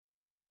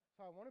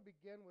want to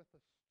begin with a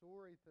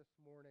story this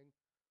morning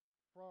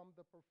from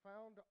the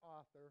profound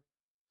author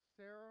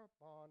Sarah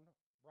Bon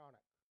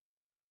Bronick,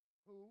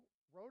 who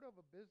wrote of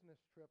a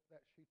business trip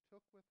that she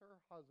took with her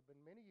husband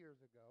many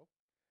years ago.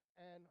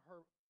 And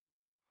her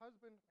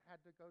husband had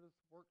to go to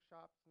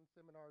workshops and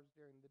seminars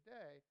during the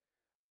day,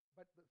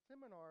 but the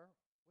seminar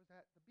was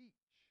at the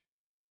beach.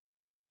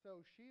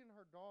 So she and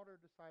her daughter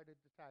decided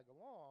to tag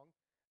along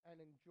and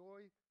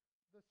enjoy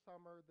the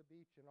summer, the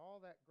beach, and all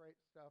that great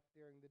stuff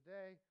during the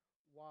day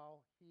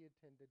while he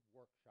attended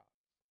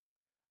workshops.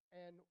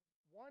 And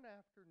one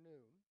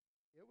afternoon,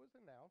 it was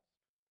announced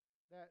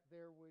that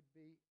there would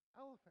be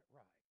elephant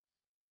rides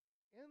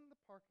in the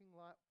parking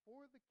lot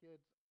for the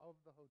kids of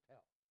the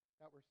hotel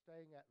that were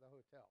staying at the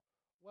hotel.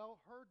 Well,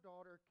 her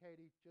daughter,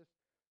 Katie, just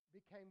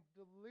became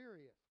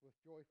delirious with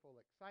joyful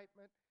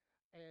excitement.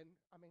 And,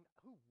 I mean,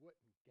 who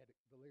wouldn't get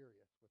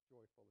delirious with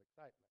joyful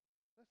excitement?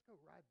 Let's go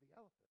ride the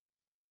elephants.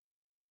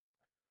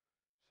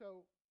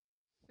 So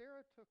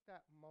Sarah took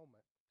that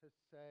moment to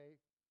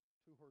say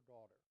to her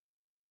daughter,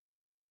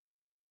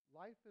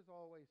 life is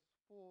always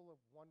full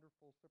of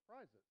wonderful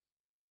surprises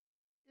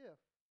if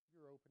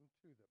you're open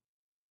to them.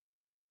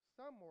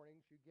 Some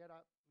mornings you get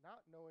up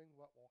not knowing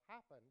what will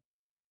happen,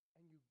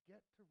 and you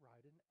get to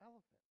ride an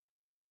elephant.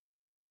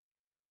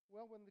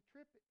 Well, when the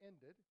trip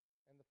ended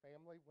and the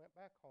family went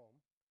back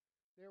home,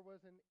 there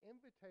was an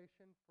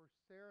invitation for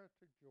Sarah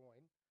to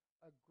join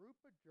a group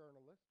of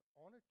journalists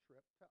on a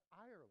trip to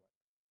Ireland.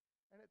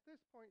 And at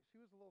this point, she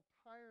was a little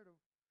tired of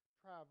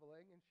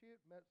traveling, and she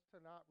admits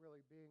to not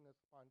really being a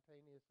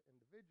spontaneous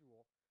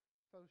individual.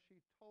 So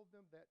she told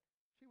them that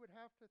she would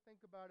have to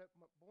think about it,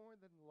 but more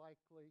than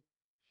likely,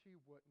 she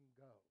wouldn't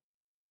go.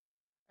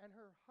 And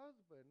her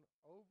husband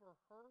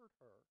overheard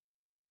her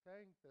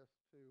saying this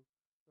to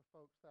the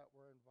folks that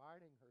were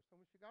inviting her. So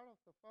when she got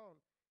off the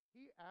phone,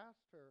 he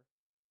asked her,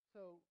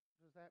 so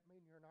does that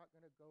mean you're not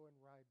going to go and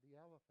ride the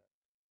elephant?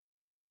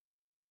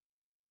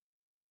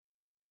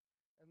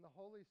 In the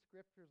Holy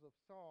Scriptures of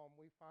Psalm,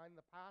 we find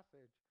the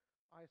passage,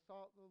 I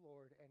sought the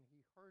Lord, and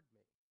he heard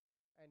me,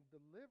 and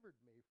delivered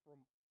me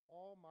from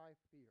all my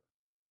fear.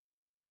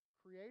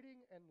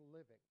 Creating and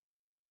living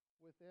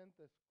within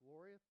this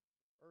glorious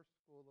earth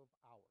school of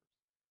ours,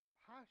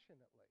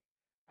 passionately,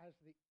 as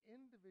the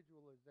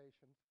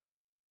individualizations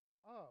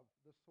of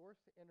the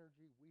source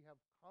energy we have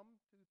come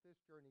to this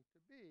journey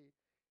to be,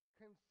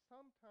 can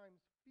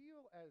sometimes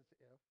feel as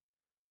if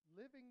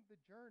living the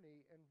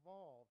journey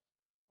involves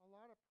a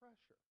lot of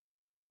pressure,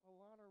 a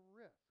lot of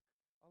risk,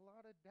 a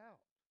lot of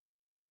doubt.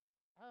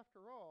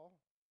 After all,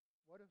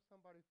 what if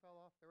somebody fell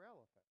off their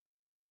elephant?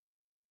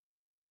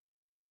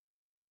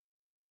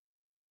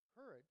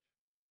 Courage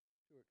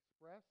to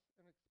express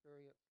and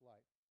experience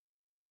life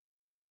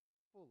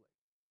fully,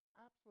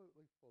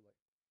 absolutely fully,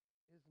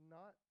 is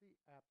not the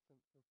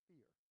absence of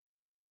fear.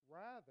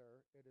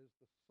 Rather, it is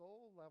the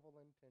soul level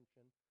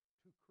intention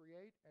to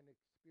create and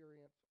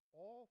experience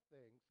all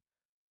things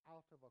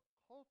out of a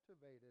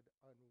cultivated,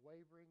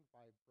 unwavering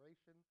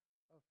vibration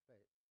of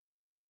faith,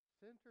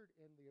 centered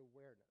in the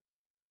awareness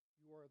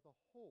you are the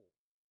whole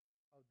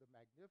of the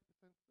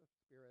magnificence of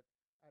Spirit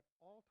at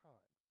all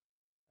times,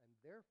 and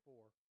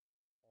therefore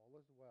all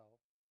is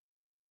well,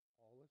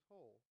 all is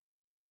whole,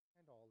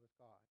 and all is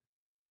God.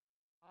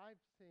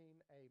 I've seen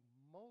a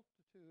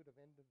multitude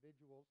of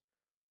individuals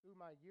through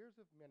my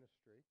years of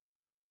ministry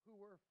who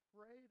were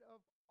afraid of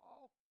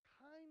all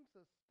kinds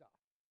of stuff.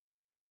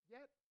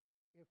 Yet,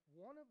 if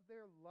one of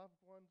their loved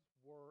ones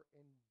were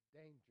in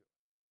danger,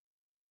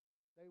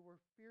 they were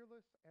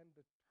fearless and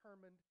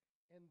determined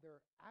in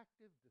their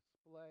active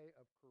display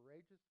of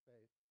courageous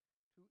faith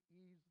to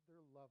ease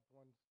their loved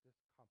one's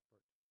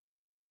discomfort.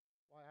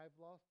 Why,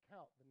 I've lost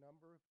count the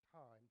number of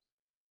times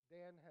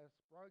Dan has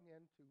sprung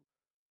into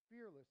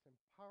fearless and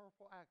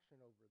powerful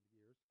action over the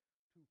years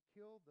to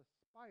kill the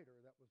spider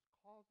that was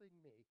causing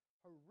me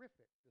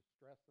horrific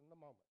distress in the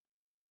moment.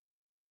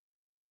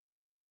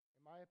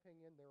 In my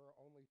opinion, there are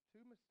only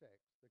two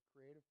mistakes the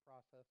creative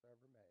process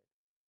ever made: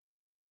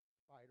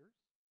 spiders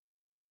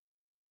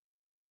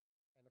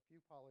and a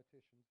few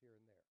politicians here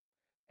and there.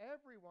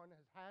 Everyone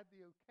has had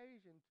the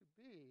occasion to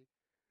be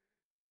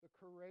the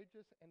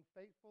courageous and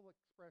faithful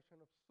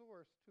expression of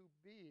source to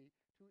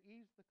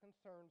ease the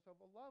concerns of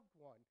a loved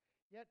one.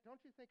 Yet,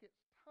 don't you think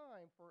it's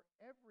time for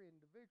every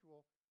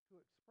individual to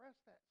express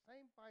that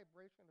same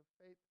vibration of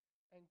faith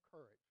and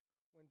courage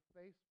when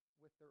faced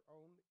with their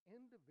own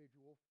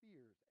individual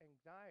fears,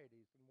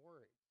 anxieties, and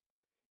worries?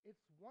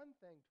 It's one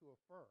thing to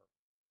affirm,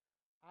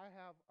 I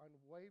have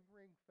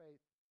unwavering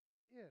faith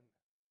in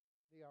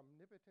the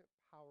omnipotent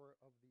power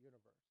of the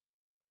universe.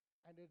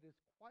 And it is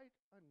quite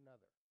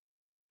another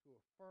to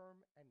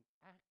affirm and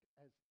act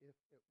as if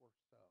it were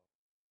so.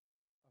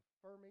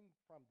 Affirming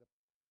from the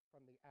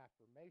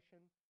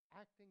affirmation,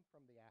 acting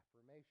from the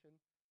affirmation,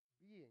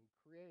 being,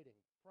 creating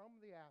from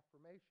the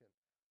affirmation.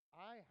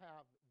 I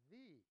have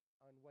the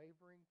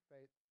unwavering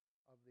faith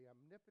of the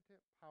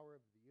omnipotent power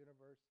of the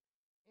universe,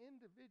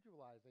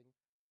 individualizing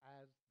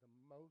as the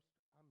most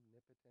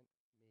omnipotent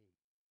me.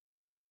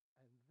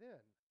 And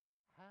then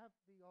have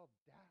the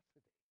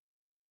audacity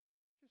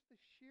just the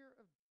sheer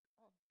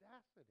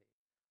audacity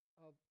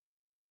of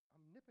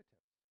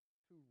omnipotence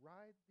to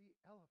ride the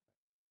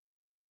elephant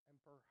and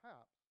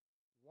perhaps,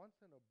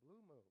 once in a blue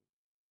moon,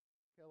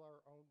 kill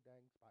our own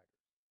dang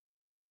spiders.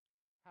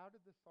 How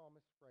did the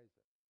psalmist phrase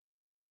it?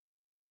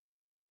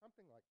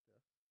 Something like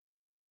this.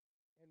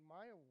 In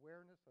my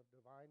awareness of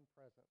divine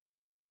presence,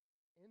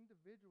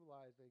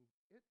 individualizing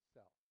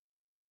itself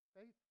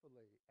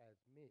faithfully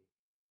as me,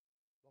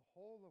 the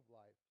whole of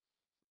life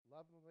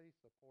lovingly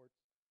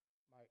supports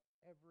my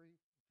every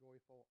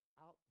joyful,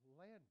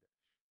 outlandish,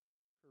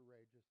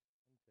 courageous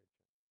intention.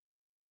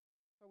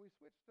 So we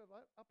switched it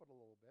up a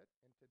little bit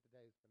into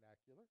today's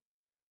vernacular,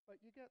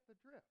 but you get the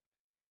drift.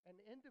 An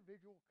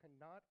individual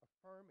cannot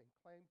affirm and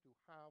claim to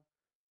have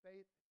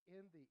faith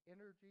in the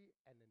energy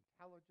and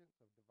intelligence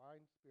of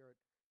divine spirit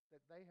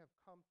that they have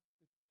come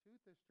to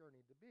this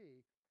journey to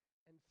be,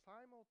 and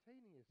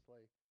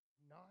simultaneously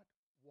not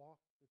walk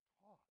the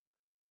talk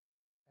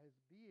as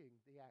being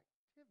the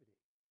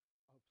activity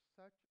of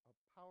such a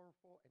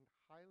powerful and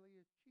highly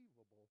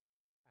achievable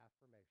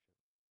affirmation.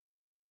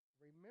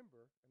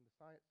 Remember, in the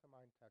Science of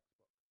Mind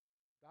textbook,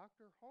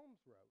 Dr.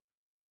 Holmes wrote,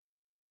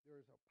 there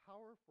is a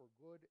power for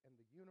good in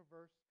the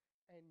universe,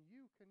 and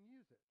you can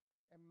use it.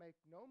 And make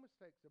no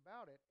mistakes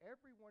about it,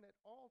 everyone at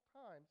all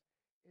times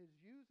is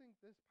using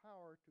this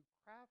power to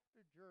craft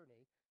a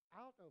journey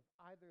out of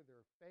either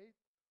their faith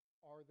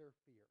or their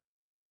fear.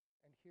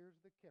 And here's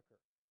the kicker.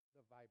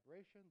 The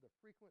vibration, the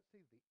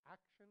frequency, the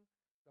action,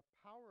 the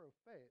power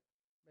of faith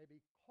may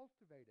be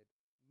cultivated,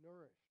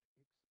 nourished,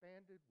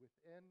 expanded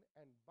within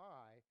and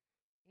by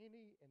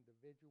any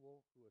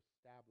individual who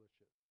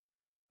establishes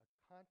a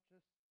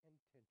conscious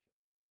intention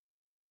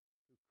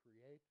to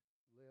create,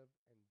 live,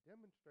 and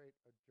demonstrate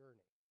a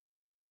journey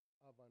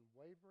of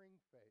unwavering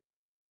faith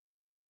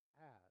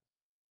as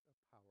the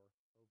power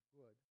of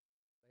good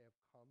they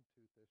have come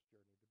to this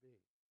journey to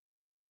be.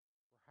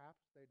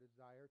 Perhaps they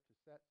desire to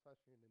set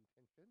such an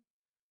intention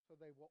so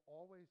they will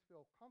always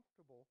feel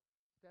comfortable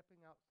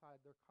stepping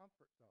outside their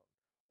comfort zone.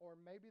 Or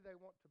maybe they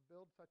want to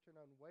build such an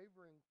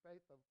unwavering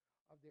faith of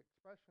the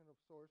expression of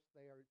source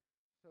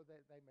so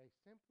that they may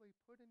simply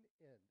put an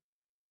end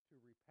to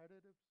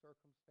repetitive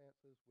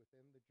circumstances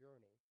within the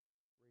journey,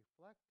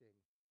 reflecting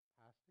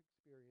past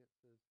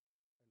experiences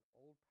and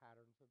old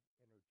patterns of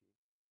energy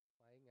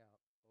playing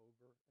out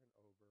over and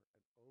over and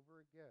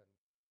over again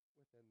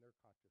within their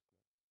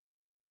consciousness.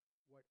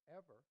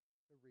 Whatever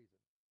the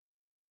reason,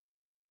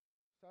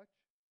 such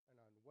an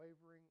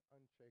unwavering,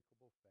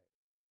 unshakable faith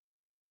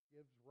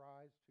gives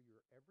rise to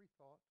your every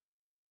thought,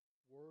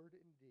 word,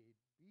 and deed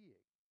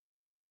being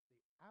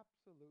the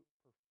absolute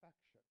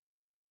perfection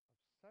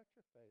of such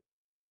a faith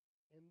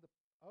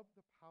of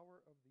the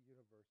power of the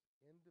universe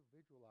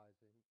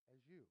individualizing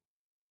as you.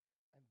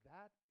 And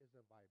that is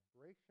a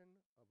vibration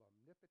of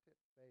omnipotent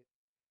faith,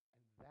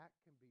 and that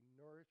can be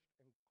nourished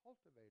and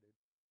cultivated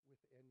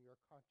within your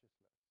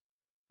consciousness.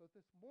 So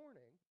this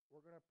morning,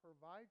 we're going to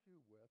provide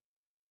you with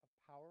a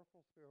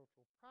powerful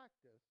spiritual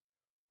practice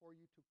for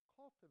you to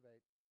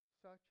cultivate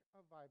such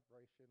a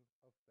vibration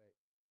of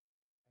faith.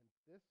 And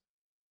this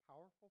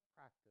powerful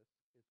practice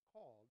is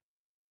called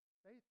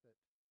Faith It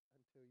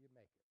Until You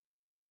Make It.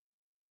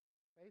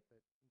 Faith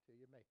It Until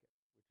You Make It,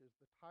 which is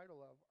the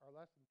title of our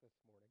lesson this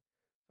morning.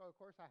 So, of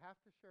course, I have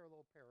to share a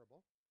little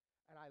parable.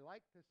 And I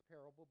like this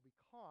parable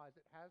because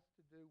it has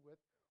to do with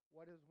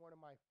what is one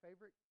of my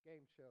favorite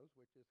game shows,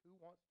 which is Who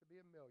Wants to Be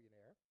a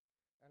Millionaire?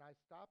 And I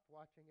stopped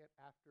watching it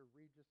after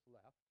Regis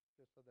left,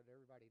 just so that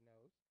everybody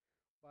knows.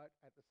 But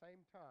at the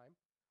same time,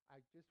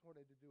 I just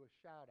wanted to do a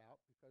shout out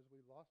because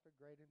we lost a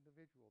great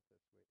individual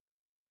this week.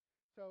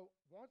 So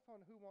once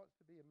on Who Wants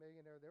to Be a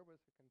Millionaire, there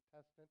was a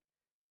contestant,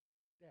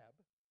 Deb,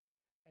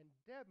 and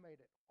Deb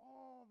made it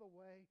all the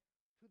way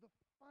to the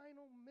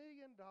final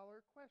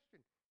 $1,000,000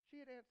 question. She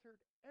had answered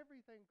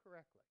everything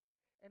correctly.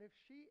 And if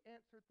she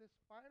answered this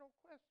final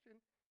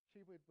question,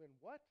 she would win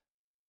what?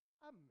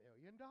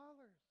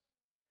 $1,000,000.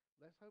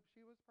 Let's hope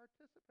she was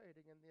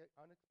participating in the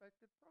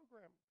unexpected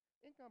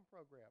income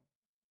program.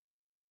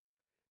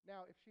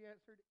 Now, if she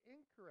answered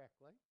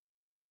incorrectly,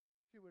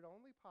 she would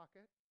only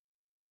pocket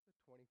the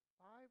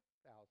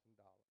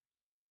 $25,000.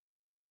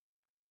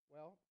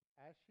 Well,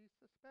 as she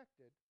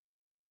suspected,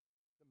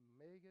 the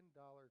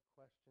 $1,000,000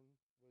 question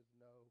was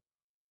no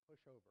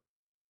pushover.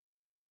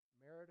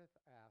 Meredith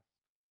asked,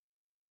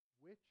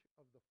 which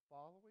of the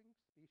following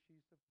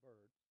species of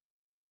birds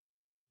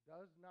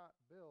does not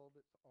build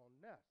its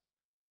own nest?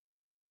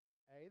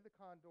 A, the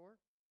condor,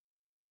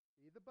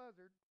 B, the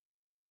buzzard,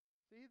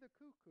 C, the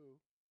cuckoo,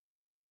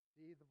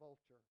 D, the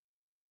vulture.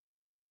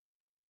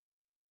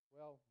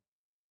 Well,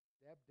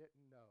 Deb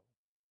didn't know.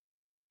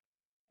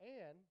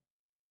 And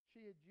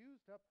she had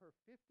used up her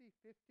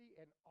 50-50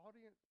 and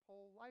audience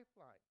poll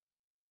lifelines.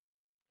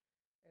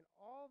 And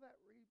all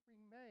that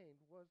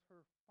remained was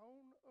her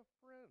phone a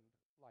friend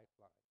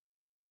lifeline.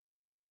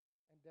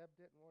 And Deb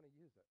didn't want to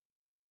use it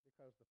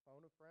because the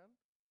phone a friend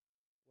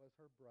was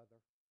her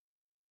brother.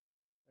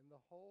 And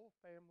the whole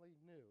family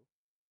knew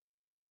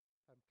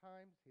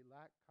Sometimes he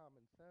lacked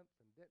common sense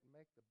and didn't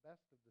make the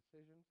best of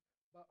decisions,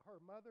 but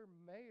her mother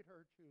made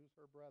her choose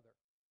her brother.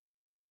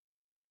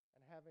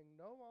 And having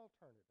no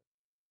alternative,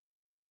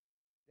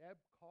 Deb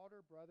called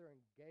her brother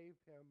and gave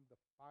him the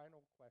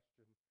final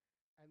question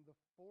and the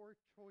four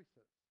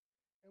choices.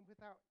 And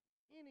without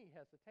any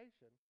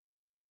hesitation,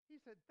 he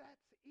said,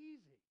 "That's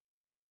easy.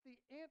 The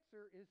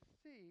answer is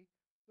C,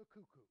 the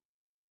cuckoo."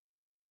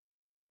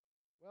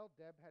 Well,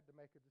 Deb had to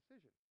make a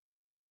decision: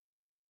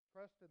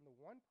 trust in the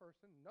one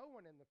person no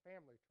one in the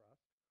family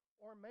trusts,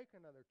 or make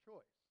another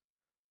choice.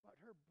 But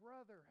her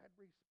brother had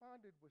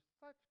responded with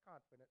such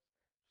confidence,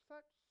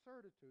 such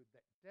certitude,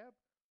 that Deb,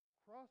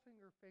 crossing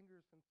her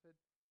fingers, and said,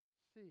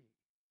 "C,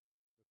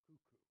 the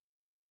cuckoo."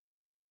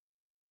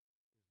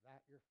 Is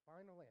that your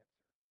final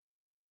answer?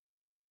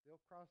 Still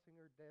crossing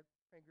her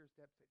fingers,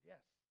 Deb said,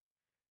 "Yes,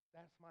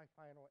 that's my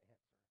final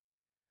answer."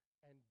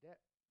 And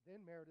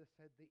then Meredith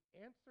said, "The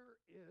answer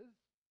is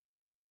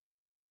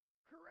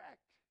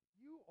correct.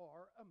 You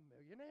are a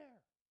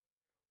millionaire."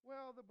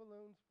 Well, the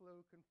balloons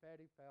flew,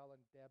 confetti fell,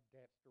 and Deb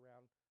danced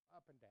around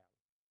up and down,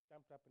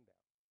 jumped up and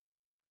down.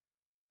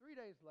 3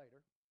 days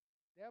later,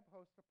 Deb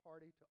hosts a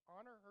party to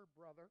honor her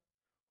brother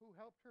who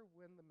helped her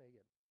win the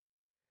million.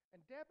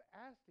 And Deb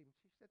asked her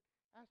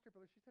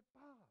brother, she said,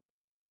 "Bob,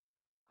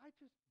 I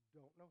just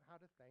don't know how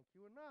to thank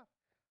you enough.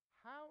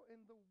 How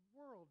in the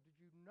world did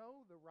you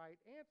know the right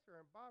answer?"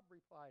 And Bob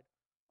replied,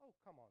 "Oh,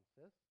 come on,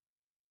 sis.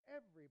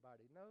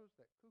 Everybody knows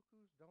that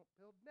cuckoos don't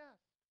build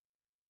nests.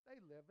 They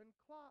live in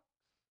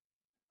clocks."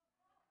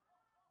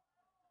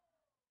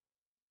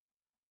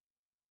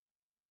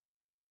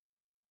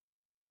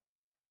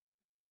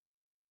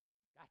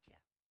 Gotcha.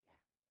 Yeah.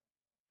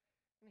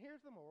 And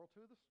here's the moral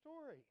to the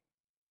story: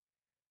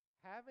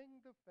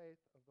 having the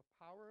faith of the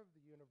power of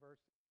the universe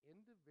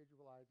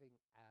individualizing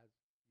as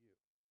you,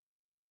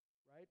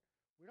 right?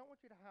 We don't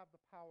want you to have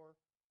the power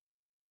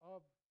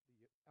of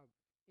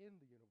in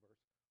the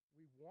universe.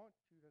 We want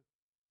you to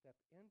step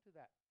into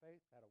that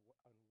faith, that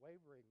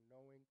unwavering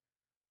knowing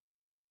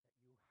that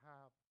you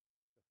have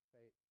the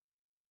faith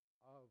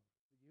of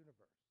the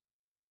universe.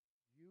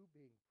 You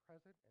being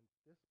present in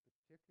this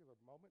particular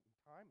moment in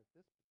time, at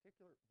this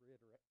particular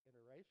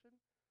iteration,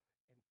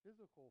 in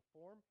physical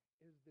form,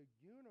 is the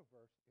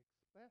universe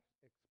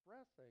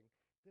expressing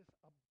this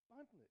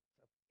abundance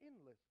of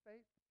endless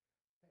faith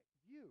that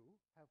you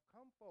have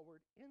come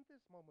forward in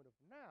this moment of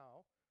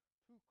now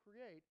to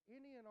create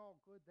any and all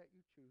good that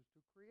you choose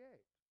to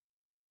create.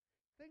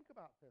 Think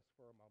about this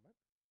for a moment.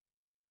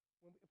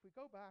 If we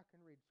go back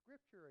and read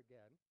Scripture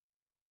again,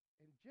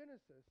 in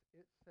Genesis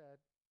it said,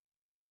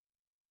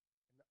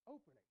 in the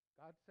opening,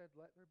 God said,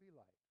 "Let there be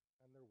light,"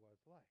 and there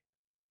was light.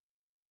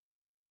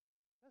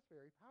 That's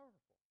very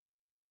powerful.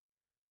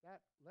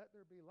 That "let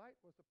there be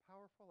light" was a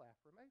powerful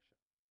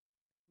affirmation.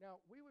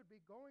 Now, we would be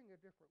going a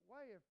different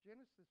way if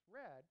Genesis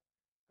read,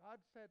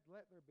 God said,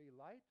 "Let there be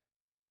light,"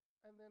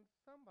 and then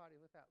somebody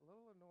with that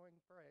little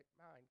annoying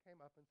mind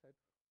came up and said,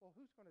 "Well,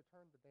 who's going to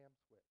turn the damn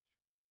switch?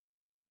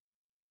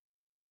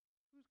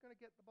 Who's going to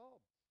get the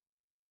bulbs?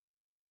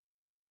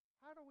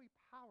 How do we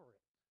power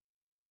it?"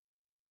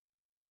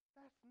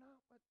 That's not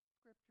what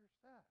Scripture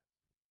says.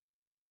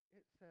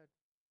 It said,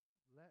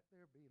 "Let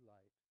there be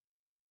light,"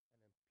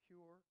 and in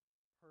pure,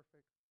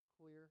 perfect,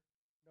 clear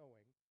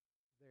knowing,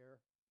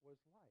 there was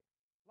light.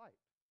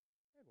 Light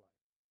and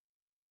life.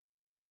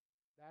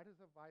 That is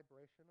a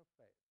vibration of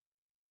faith.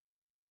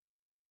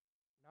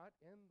 Not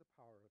in the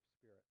power of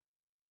Spirit,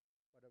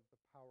 but of the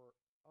power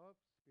of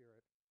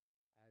Spirit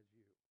as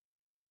you.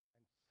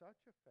 And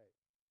such a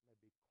faith may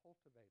be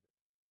cultivated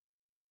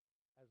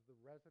as the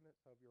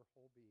resonance of your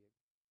whole being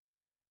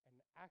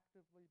and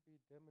actively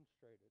be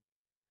demonstrated.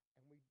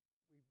 And we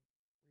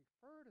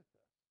refer to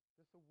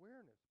this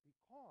awareness,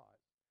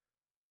 because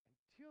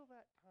until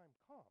that time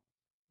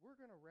comes, we're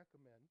going to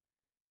recommend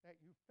that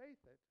you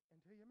faith it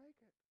until you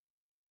make it.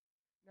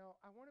 Now,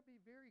 I want to be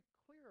very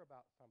clear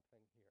about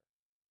something here.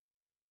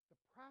 The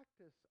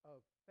practice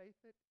of faith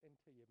it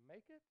until you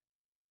make it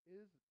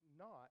is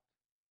not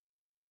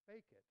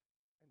fake it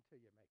until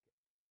you make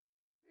it.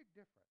 Big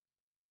difference.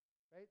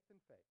 Faith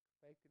and fake,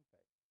 fake and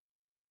faith.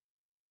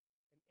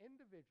 An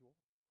individual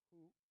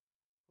who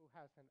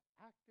has an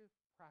active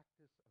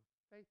practice of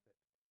faith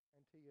it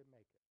until you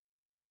make it.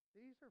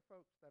 These are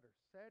folks that are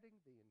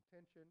setting the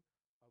intention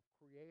of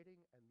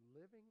creating and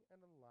living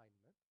in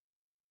alignment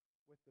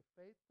with the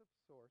faith of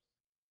Source,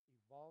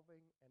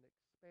 evolving and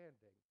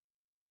expanding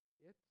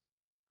its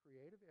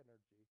creative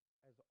energy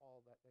as all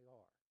that they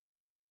are.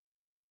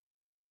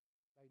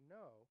 They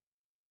know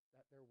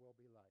that there will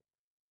be light.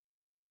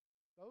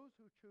 Those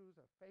who choose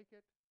a fake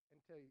it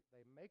until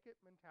they make it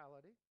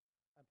mentality,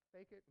 a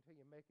fake it until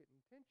you make it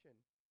intention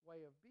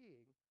way of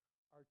being,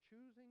 are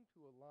choosing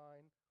to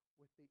align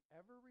with the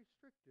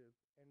ever-restrictive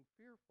and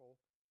fearful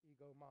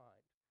ego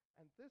mind.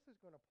 And this is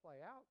going to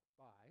play out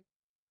by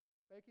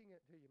faking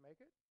it till you make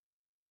it,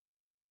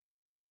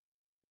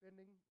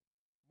 spending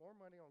more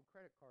money on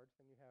credit cards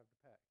than you have to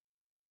pay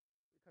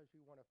because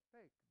you want to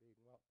fake being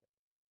wealthy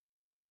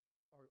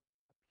or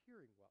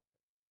appearing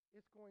wealthy.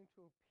 It's going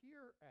to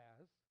appear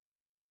as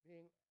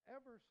being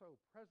ever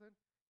so present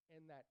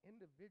in that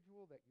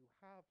individual that you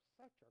have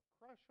such a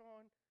crush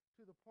on,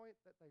 to the point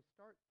that they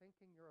start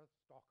thinking you're a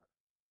stalker.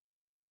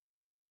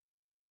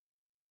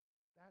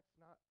 That's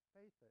not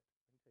faith it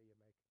until you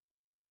make it.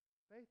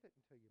 Faith it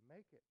until you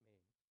make it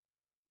means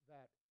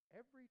that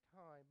every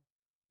time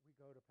we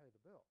go to pay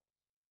the bills,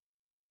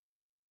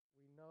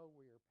 we know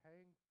we are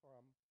paying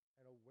from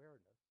an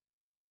awareness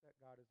that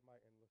God is my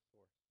endless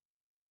source.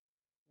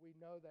 We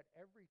know that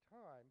every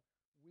time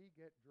we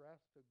get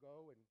dressed to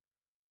go and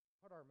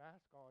put our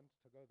mask on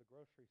to go to the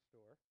grocery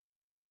store,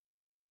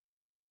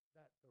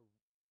 that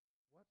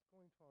what's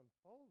going to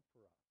unfold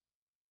for us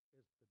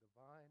is the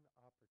divine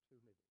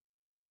opportunity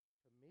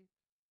to meet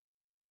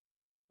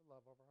the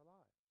love of our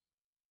lives.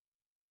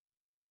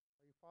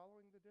 Are you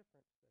following the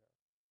difference there?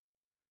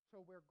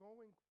 So we're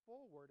going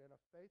forward in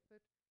a faith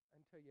it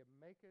until you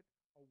make it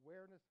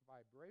awareness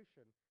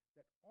vibration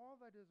that all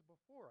that is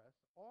before us,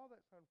 all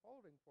that's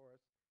unfolding for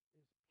us,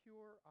 is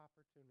pure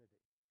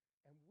opportunity.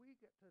 And we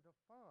get to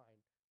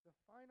define the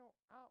final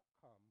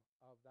outcome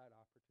of that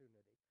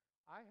opportunity.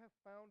 I have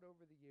found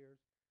over the years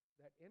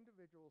that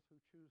individuals who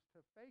choose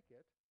to fake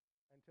it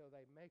until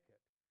they make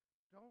it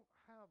don't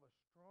have a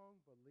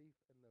strong belief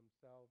in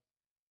themselves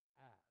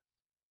as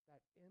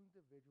that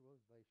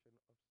individualization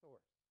of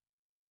source.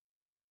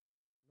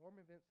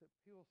 Norman Vincent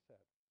Peale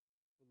said,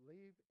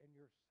 believe in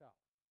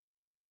yourself.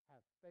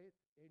 Have faith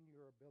in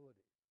your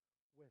abilities.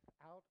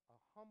 Without a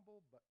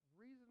humble but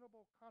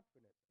reasonable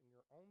confidence in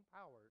your own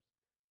powers,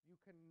 you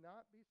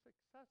cannot be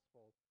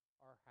successful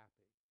or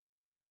happy.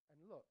 And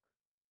look,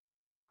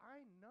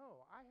 I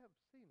know, I have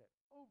seen it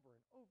over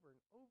and over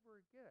and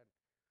over again,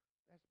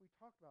 as we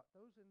talked about,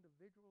 those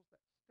individuals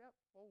that step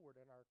forward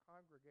in our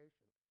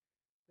congregation,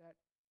 that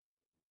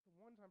the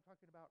ones I'm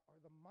talking about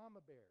are the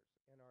mama bears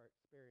in our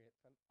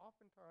experience, and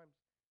oftentimes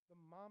the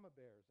mama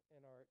bears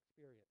in our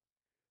experience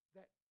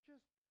that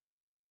just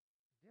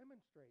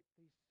demonstrate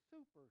these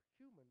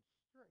superhuman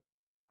strength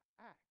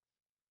acts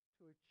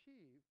to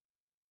achieve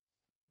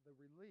the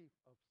relief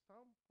of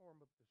some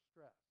form of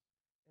distress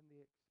in the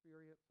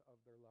experience of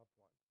their loved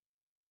ones.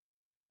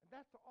 And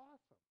that's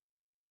awesome.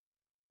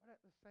 But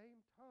at the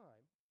same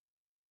time,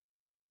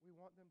 we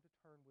want them to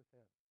turn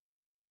within.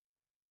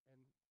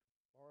 And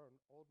to borrow an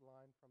old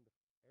line from the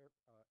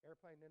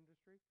airplane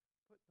industry,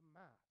 put the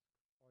mask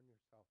on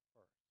yourself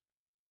first.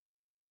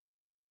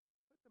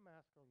 Put the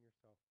mask on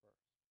yourself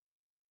first.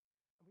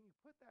 And when you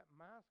put that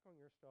mask on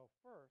yourself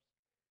first,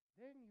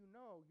 then you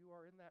know you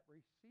are in that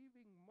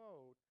receiving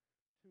mode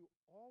to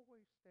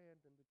always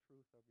stand in the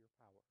truth of your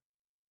power,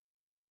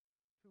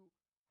 to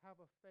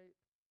have a faith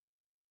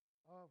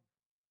of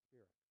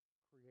spirit,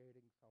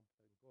 creating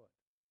something good,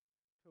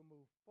 to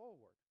move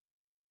forward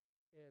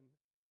in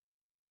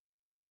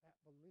that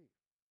belief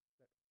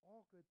that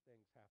all good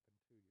things happen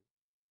to you,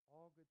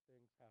 all good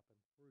things happen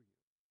through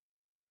you.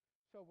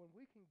 So when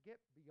we can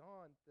get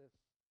beyond this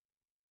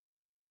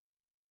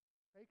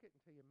fake it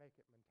until you make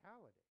it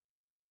mentality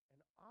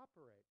and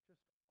operate,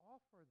 just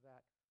offer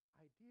that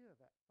idea,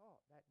 that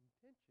thought, that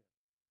intention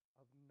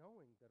of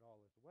knowing that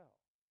all is well,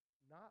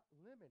 not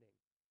limiting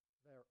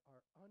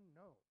our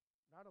unknown,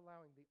 not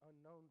allowing the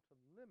unknown to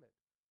limit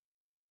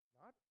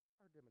not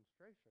our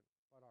demonstration,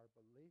 but our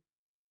belief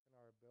and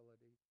our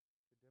ability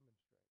to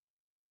demonstrate.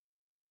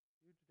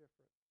 Huge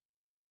difference.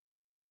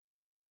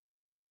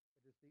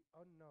 It is the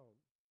unknown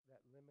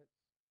that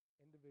limits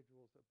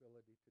individuals'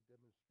 ability to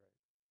demonstrate.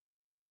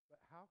 But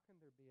how can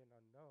there be an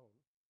unknown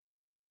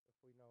if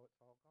we know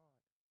it's all God?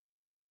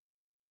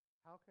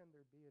 How can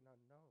there be an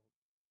unknown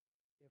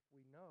if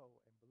we know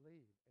and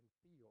believe and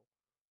feel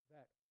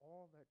that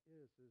all that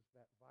is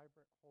that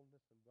vibrant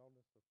wholeness and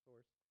wellness of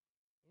Source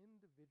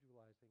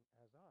individualizing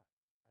as us?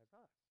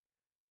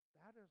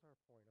 That is our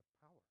point of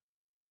power.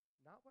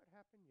 Not what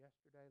happened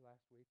yesterday,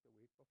 last week, the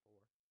week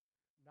before,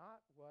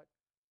 not what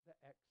the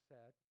ex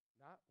said,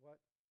 not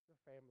what the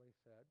family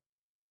said,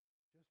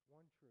 just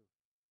one truth.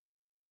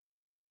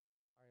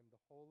 I am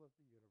the whole of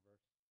the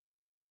universe,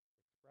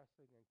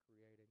 expressing and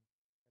creating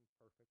in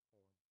perfect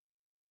form.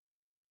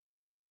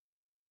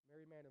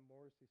 Mary Manning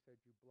Morrissey said,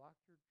 you block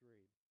your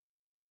dream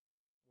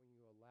when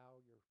you allow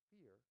your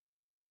fear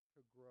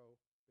to grow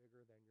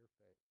bigger than your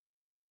faith.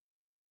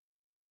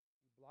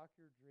 You block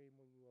your dream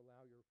when you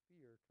allow your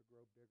fear to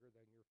grow bigger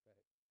than your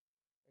faith.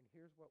 And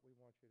here's what we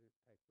want you to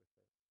take with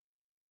this.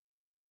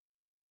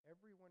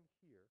 Everyone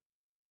here,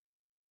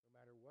 no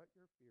matter what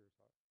your fears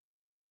are,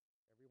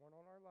 everyone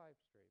on our live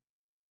stream,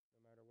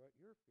 no matter what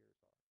your fears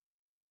are,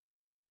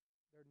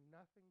 they're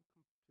nothing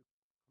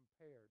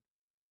compared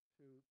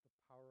to the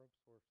power of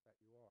Source that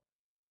you are.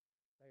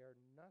 They are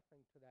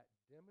nothing to that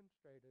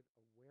demonstrated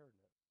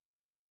awareness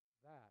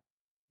that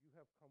you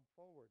have come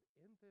forward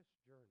in this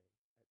journey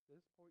at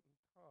this point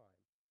in time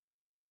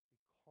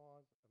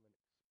because of an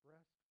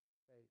expressed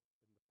faith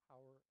in the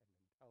power and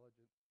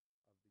intelligence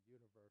of the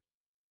universe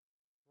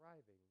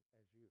thriving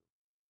as you.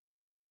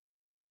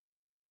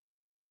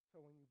 So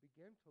when you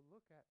begin to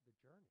look at the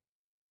journey,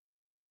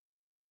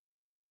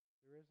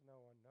 there is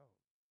no unknown.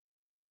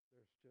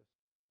 There's just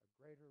a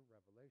greater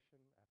revelation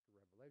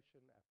after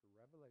revelation after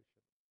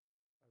revelation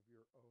of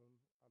your own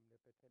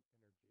omnipotent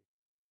energy.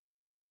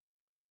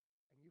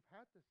 And you've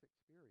had this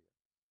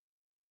experience.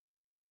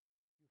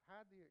 You've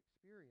had the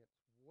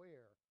experience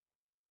where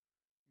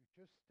you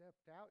just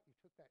stepped out, you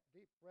took that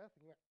deep breath,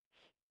 and you went,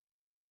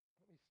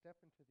 let me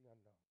step into the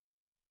unknown.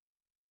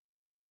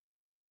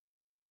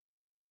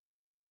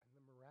 And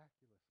the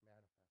miraculous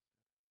manifested.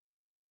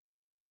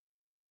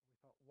 And we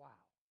thought,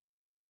 wow,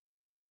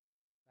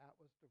 that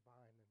was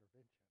divine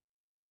intervention.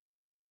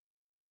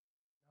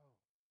 No.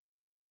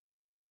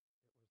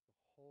 It was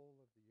the whole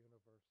of the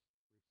universe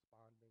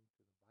responding to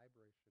the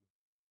vibration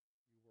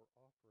you were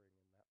offering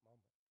in that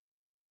moment.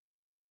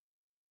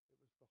 It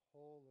was the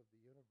whole of the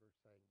universe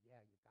saying,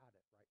 yeah, you got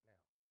it right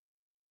now.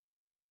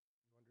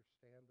 You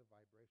understand the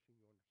vibration,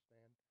 you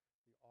understand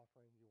the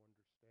offering, you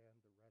understand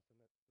the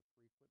resonance, the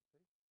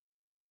frequency.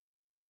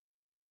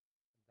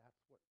 And that's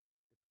what it's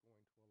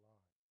going to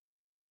align.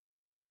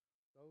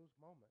 Those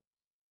moments,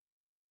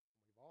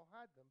 and we've all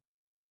had them,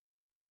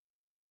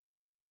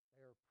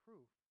 they are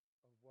proof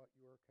of what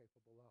you are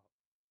capable of.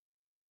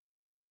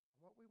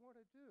 And what we want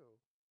to do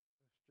is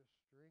just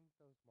string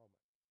those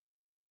moments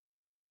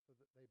so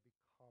that they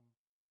become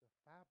the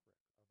fabric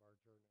of our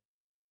journey.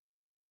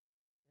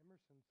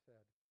 Emerson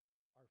said,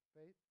 our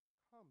faith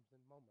comes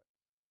in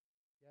moments,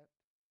 yet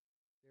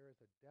there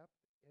is a depth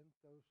in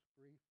those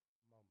brief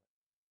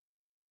moments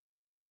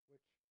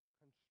which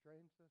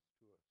constrains us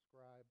to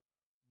ascribe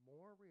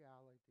more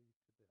reality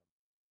to them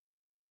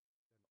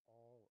than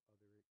all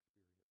other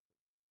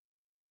experiences.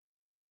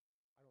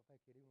 I don't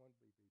think anyone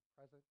would be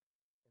present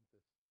in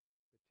this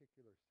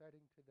particular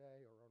setting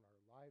today or on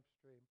our live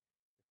stream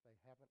if they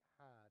haven't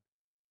had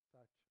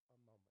such a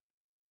moment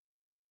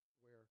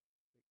where the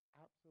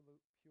absolute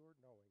pure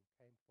knowing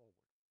came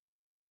forward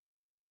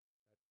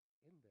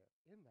that in that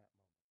moment,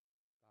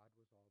 God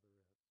was all there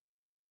is.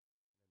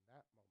 And in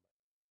that moment,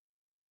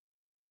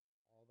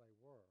 all they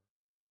were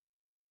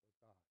was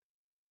God.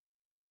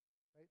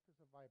 Faith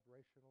is a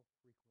vibrational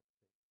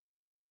frequency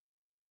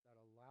that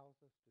allows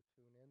us to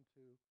tune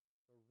into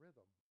the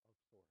rhythm of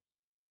Source.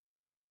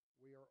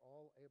 We are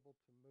all able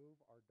to move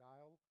our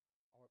dial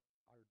of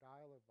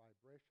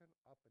vibration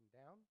up and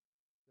down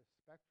the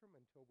spectrum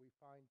until we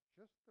find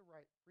just the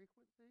right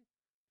frequency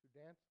to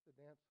dance the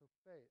dance of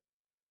faith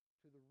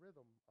to the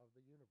rhythm of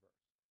the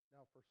universe.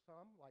 Now, for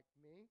some, like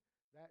me,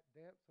 that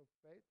dance of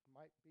faith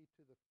might be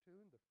to the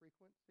tune, the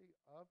frequency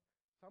of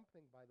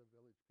something by the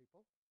Village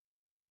People.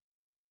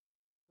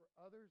 For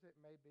others, it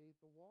may be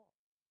the Walk.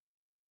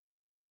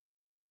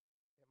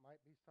 It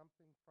might be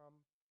something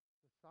from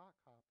the sock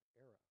hop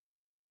era,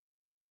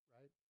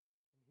 right?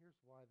 And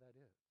here's why that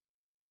is.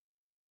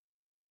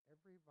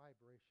 Every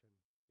vibration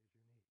is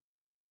unique.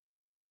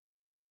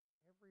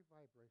 Every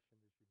vibration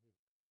is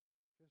unique,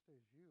 just as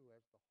you,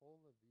 as the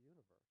whole of the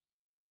universe,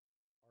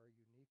 are a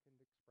unique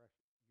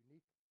expression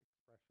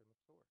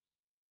of Source.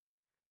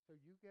 So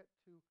you get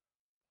to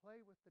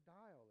play with the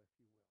dial, if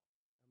you will,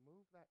 and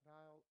move that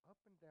dial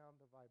up and down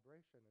the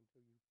vibration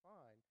until you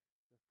find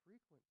the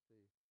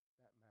frequency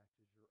that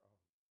matches your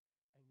own.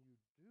 And you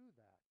do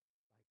that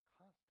by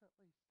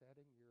constantly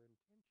setting your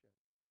intention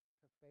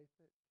to faith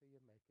it till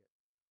you make it.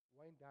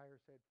 Wayne Dyer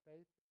said,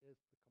 faith is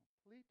the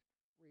complete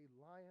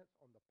reliance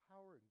on the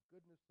power and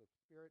goodness of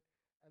spirit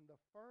and the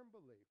firm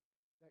belief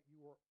that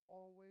you are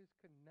always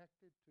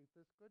connected to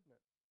this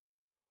goodness.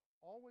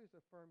 Always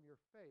affirm your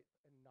faith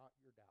and not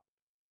your doubt.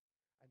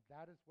 And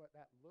that is what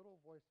that little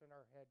voice in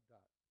our head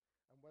does.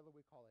 And whether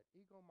we call it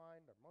ego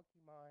mind or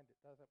monkey mind, it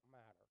doesn't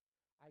matter.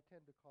 I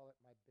tend to call it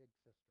my big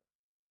sister.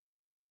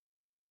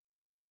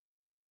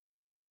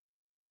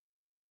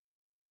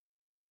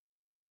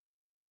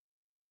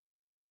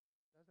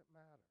 Doesn't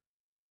matter.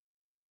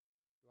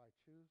 Do I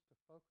choose to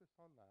focus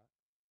on that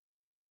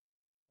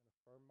and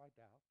affirm my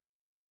doubt?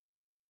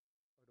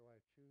 Or do I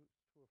choose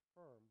to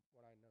affirm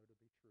what I know to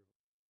be true?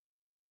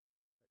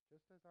 That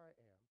just as I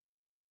am,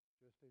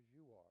 just as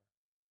you are,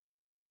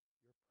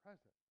 your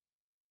presence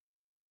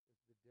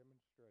is the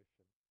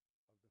demonstration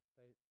of the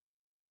faith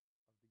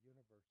of the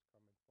universe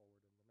coming forward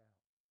in the now.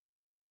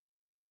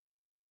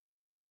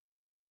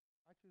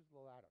 I choose the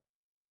latter.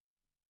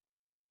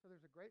 So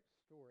there's a great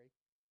story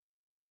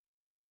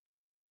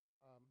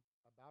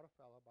about a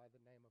fellow by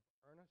the name of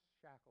Ernest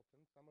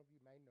Shackleton. Some of you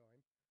may know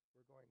him.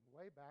 We're going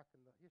way back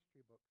in the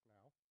history books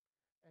now.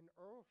 And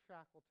Earl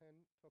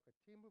Shackleton took a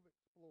team of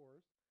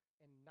explorers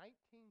in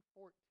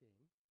 1914,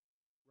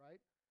 right?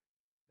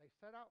 They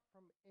set out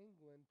from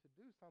England to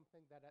do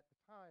something that at the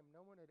time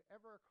no one had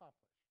ever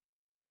accomplished.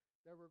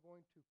 They were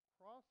going to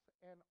cross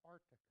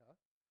Antarctica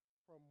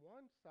from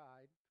one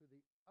side to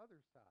the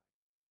other side,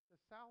 the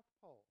South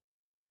Pole.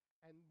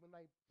 And when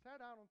they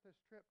set out on this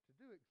trip to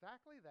do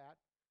exactly that,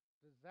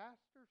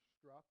 disaster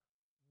struck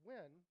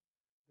when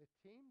the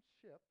team's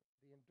ship,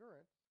 the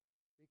Endurance,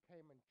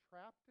 became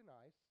entrapped in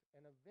ice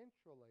and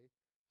eventually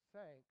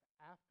sank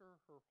after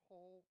her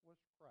hull was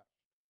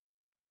crushed.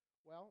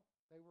 Well,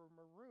 they were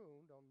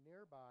marooned on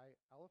nearby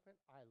Elephant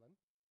Island.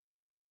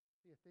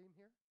 See a theme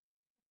here?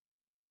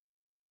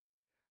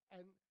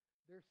 And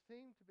There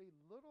seemed to be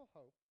little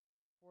hope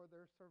for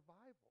their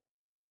survival.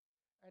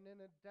 And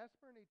in a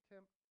desperate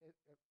attempt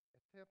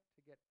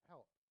to get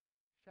help,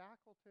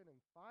 Shackleton and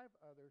 5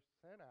 others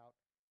set out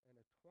in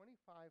a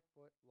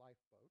 25-foot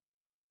lifeboat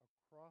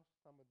across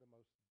some of the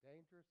most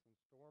dangerous and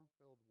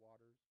storm-filled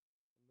waters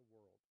in the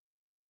world.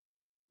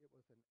 It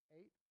was an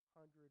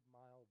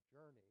 800-mile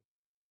journey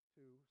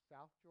to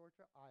South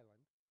Georgia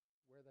Island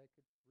where they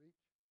could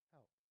reach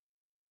help.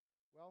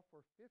 Well,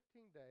 for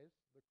 15 days,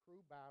 the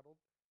crew battled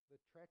the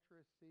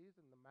treacherous seas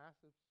and the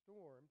massive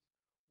storms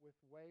with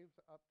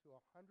waves up to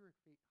 100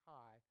 feet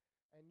high,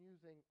 and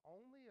using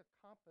only a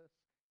compass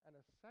and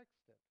a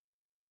sextant,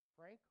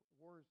 Frank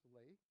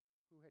Worsley,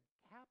 who had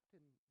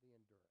captained the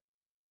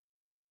Endurance,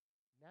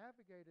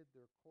 navigated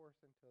their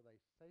course until they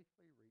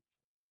safely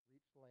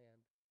reached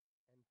land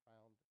and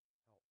found help.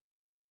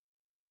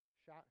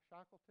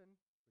 Shackleton,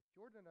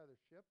 secured another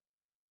ship,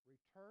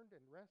 returned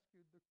and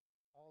rescued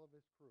all of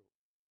his crew.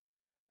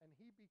 And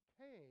he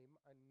became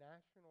a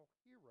national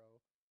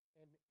hero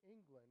in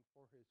England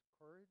for his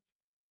courage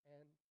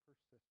and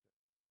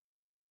persistence.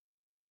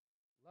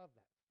 Love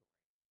that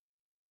story.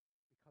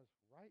 Because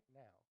right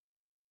now,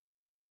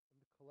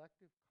 in the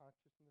collective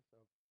consciousness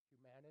of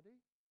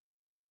humanity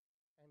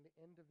and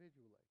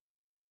individually,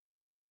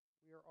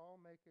 we are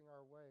all making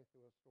our way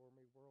through a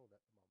stormy world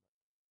at the moment.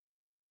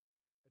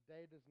 A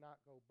day does not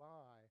go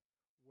by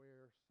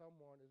where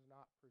someone is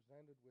not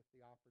presented with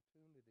the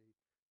opportunity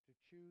to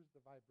choose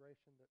the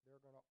vibration that they're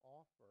going to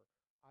offer,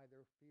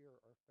 either fear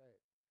or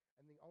faith.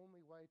 And the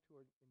only way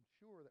to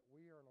ensure that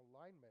we are in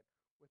alignment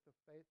with the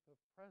faith of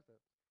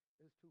presence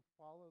is to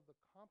follow the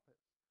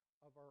compass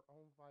of our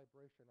own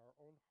vibration, our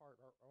own heart,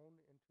 our own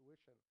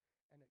intuition,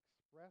 and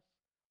express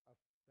a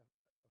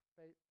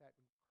faith that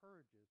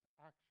encourages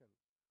actions,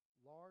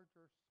 large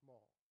or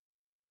small,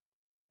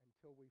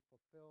 until we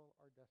fulfill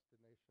our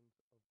destinations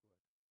of good.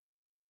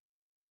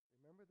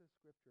 Remember the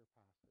scripture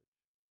passage.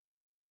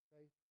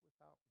 Faith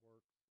without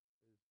works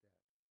is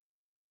dead.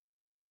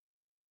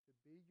 To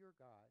be your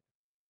guide,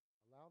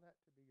 allow that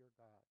to be your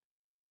guide,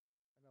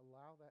 and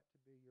allow that to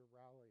be your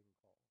rallying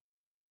call.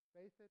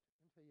 Faith it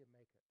until you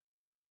make it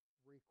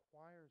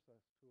requires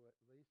us to at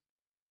least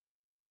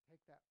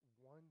take that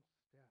one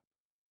step,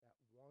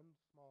 that one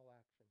small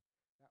action,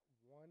 that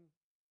one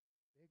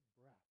big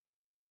breath,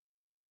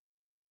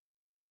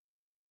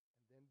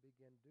 and then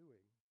begin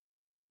doing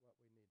what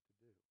we need to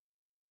do.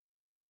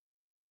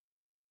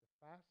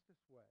 The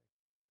fastest way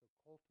to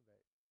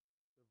cultivate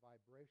the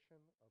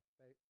vibration of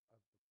faith, of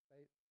the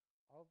faith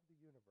of the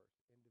universe,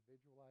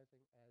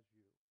 individualizing as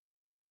you,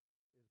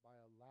 is by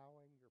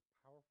allowing your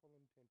powerful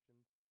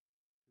intentions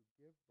to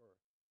give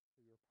birth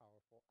to your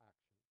powerful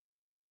actions.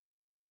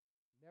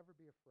 Never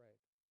be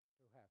afraid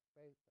to have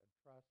faith and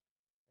trust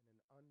in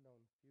an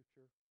unknown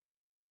future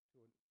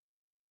when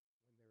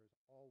there is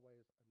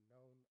always a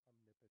known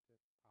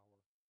omnipotent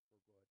power for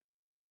good.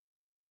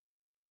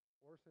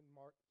 Orson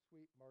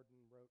Sweet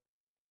Martin wrote,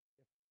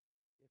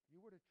 if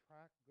you were to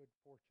track good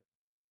fortune,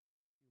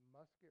 you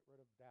must get rid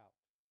of doubt.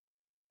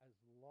 You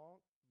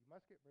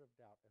must get rid of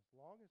doubt. As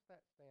long as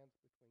that stands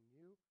between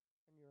you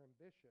and your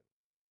ambition,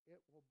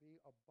 it will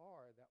be a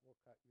bar that will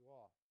cut you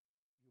off.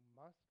 You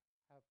must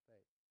have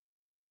faith.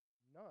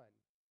 None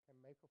can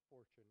make a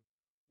fortune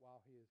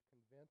while he is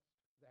convinced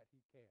that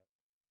he can't.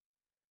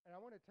 And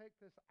I want to take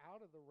this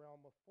out of the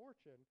realm of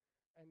fortune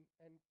and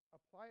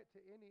apply it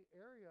to any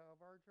area of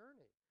our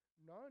journey.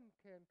 None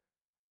can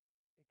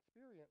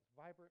experience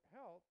vibrant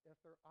health if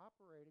they're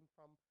operating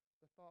from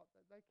the thought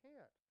that they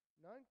can't.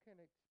 None can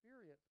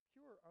experience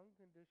pure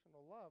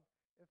unconditional love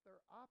if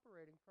they're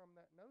operating from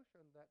that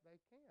notion that they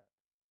can't.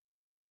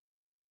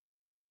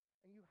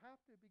 And you have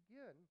to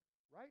begin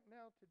right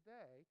now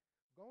today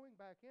going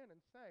back in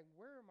and saying,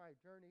 where in my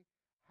journey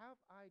have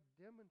I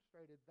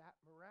demonstrated that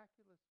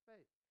miraculous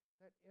faith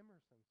that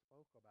Emerson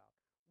spoke about?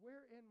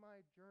 Where in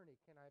my journey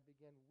can I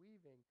begin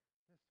weaving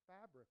this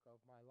fabric of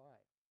my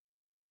life?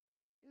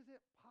 Is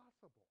it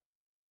possible?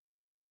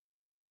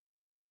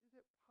 Is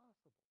it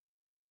possible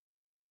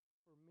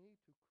for me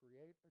to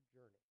create a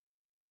journey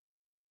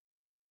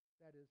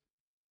that is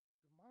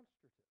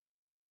demonstrative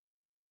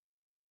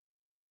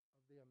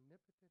of the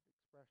omnipotent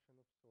expression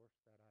of source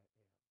that I am?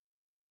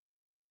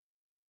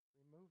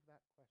 Remove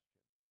that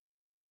question,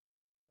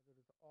 as it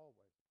is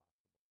always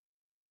possible.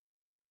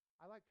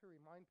 I like to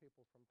remind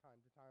people from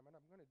time to time, and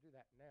I'm going to do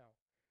that now,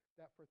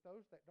 that for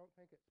those that don't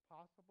think it's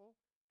possible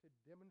to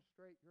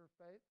demonstrate your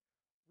faith,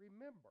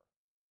 remember,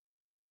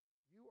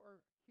 you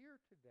are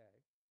here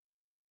today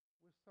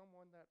with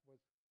someone that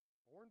was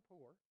born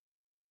poor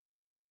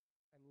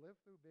and lived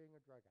through being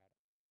a drug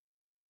addict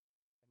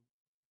and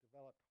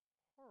developed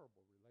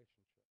horrible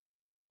relationships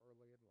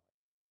early in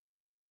life.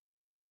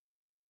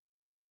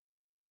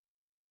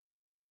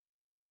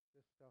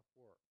 This stuff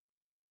works.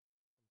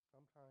 And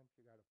sometimes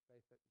you got to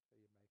faith it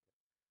until you make it.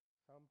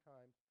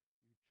 Sometimes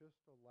you just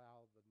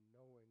allow the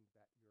knowing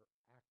that your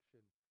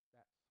action,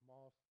 that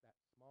small step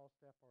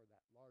or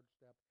that large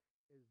step,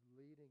 is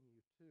leading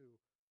you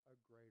to a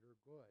greater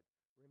good.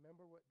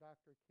 Remember what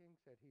Dr. King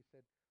said. He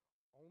said,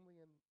 only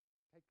in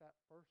take that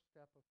first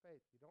step of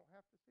faith. You don't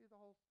have to see the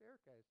whole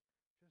staircase.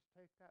 Just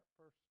take that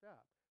first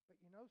step. But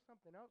you know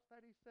something else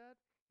that he said?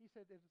 He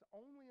said it is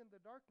only in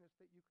the darkness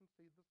that you can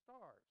see the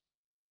stars.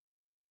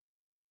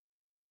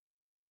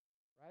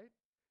 Right?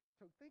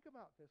 So think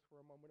about this for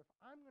a moment. If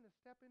I'm going to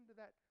step onto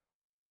that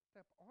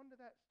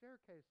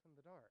staircase in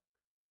the dark,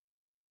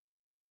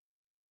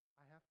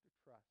 I have to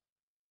trust.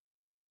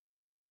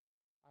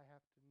 I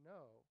have to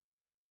know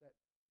that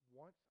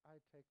once I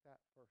take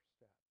that first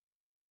step,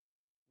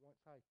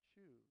 once I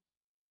choose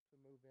to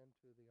move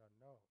into the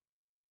unknown,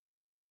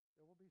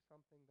 there will be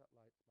something that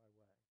lights my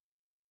way.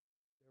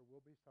 There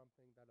will be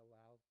something that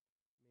allows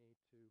me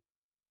to,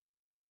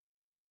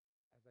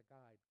 as a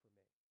guide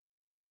for me.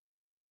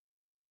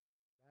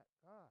 That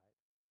guide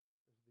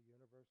is the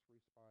universe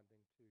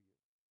responding to you.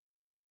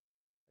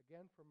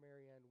 Again, from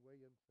Marianne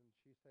Williamson,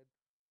 she said,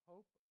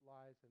 hope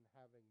lies in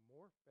having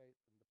more faith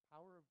in the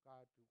power of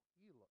God to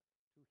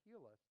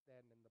heal us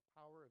than in the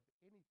power of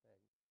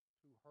anything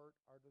to hurt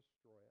or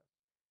destroy us.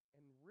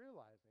 And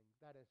realizing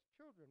that as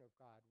children of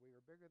God, we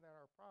are bigger than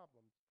our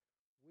problems,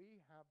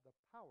 we have the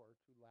power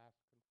to last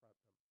confront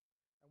them.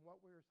 And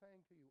what we are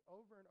saying to you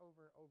over and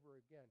over and over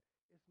again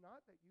is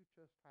not that you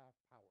just have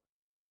power,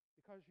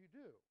 because you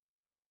do.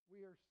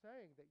 We are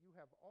saying that you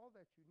have all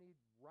that you need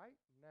right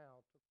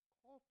now to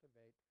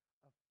cultivate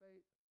a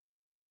faith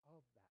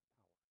of that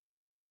power,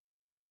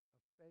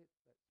 a faith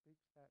that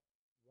speaks that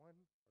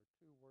one or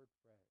two word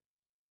phrase.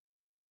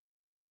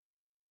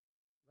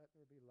 Let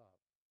there be love.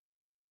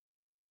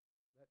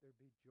 Let there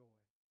be joy.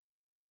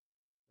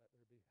 Let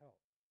there be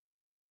health.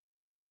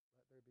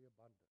 Let there be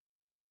abundance.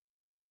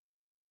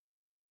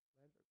 Let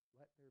there be.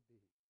 Let there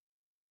be.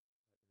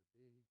 Let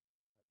there be.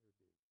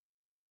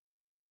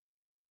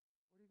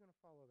 What are you going to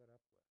follow that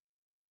up with?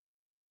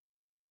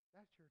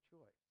 That's your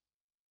choice.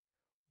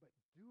 But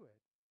do it.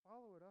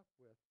 Follow it up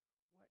with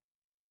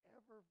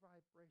whatever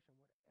vibration,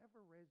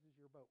 whatever raises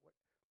your boat.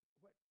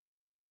 What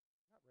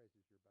not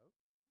raises your boat.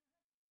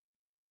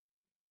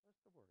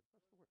 What's the word?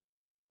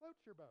 Floats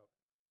your boat.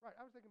 Right.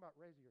 I was thinking about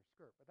raising your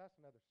skirt, but that's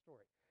another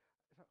story.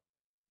 So,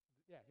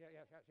 yes.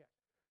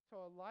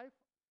 So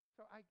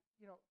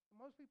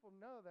most people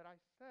know that I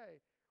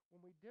say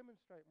when we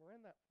demonstrate, we're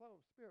in that flow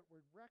of spirit,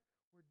 we're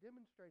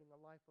demonstrating a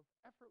life of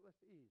effortless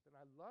ease. And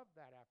I love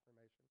that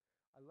affirmation.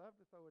 I love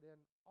to throw it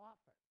in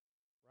often,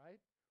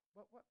 right?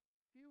 But what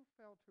few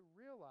fail to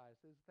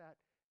realize is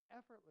that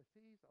effortless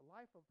ease, a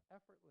life of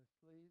effortless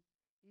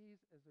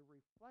ease is a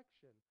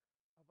reflection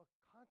of a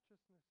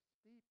consciousness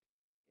steeped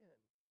in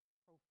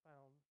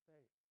profound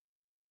faith.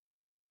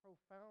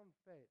 Profound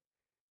faith.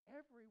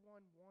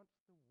 Everyone wants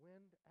the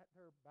wind at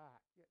their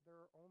back, yet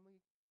there are only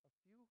a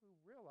few who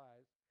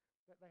realize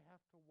that they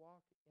have to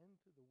walk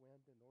into the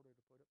wind in order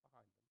to put it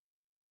behind them.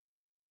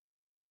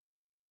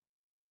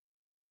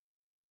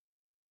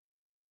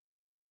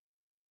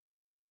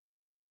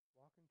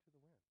 Walk into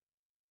the wind.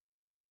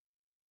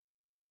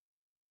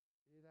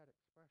 Be that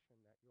expression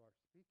that you are.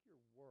 Speak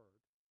your word,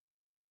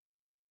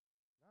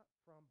 not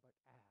from but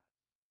as.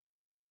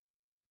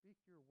 Speak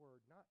your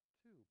word not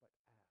to but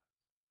as.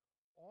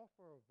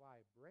 Offer a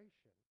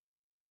vibration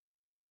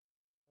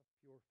of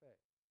pure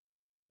faith.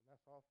 And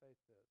that's all faith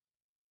is,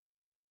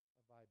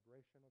 a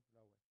vibration of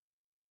knowing.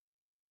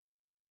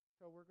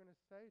 So we're going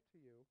to say to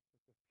you,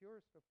 with the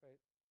purest of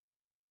faith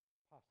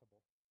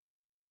possible,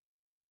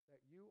 that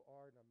you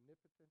are an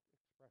omnipotent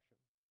expression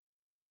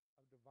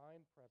of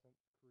divine presence,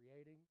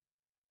 creating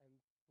and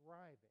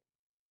thriving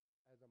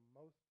as a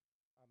most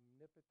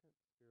omnipotent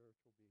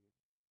spiritual being.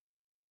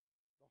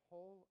 The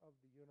whole of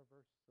the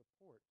universe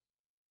supports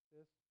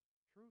this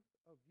truth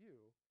of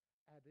you,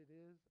 and it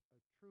is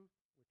a truth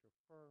which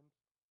affirms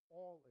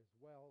all is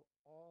well,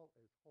 all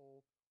is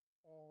whole,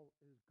 all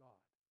is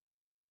God.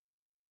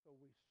 So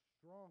we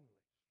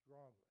strongly,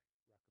 strongly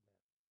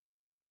recommend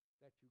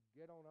that you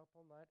get on up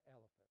on that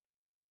elephant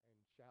and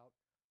shout,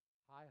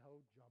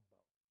 hi-ho,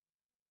 jumbo.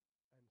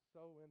 And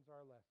so ends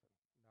our lesson.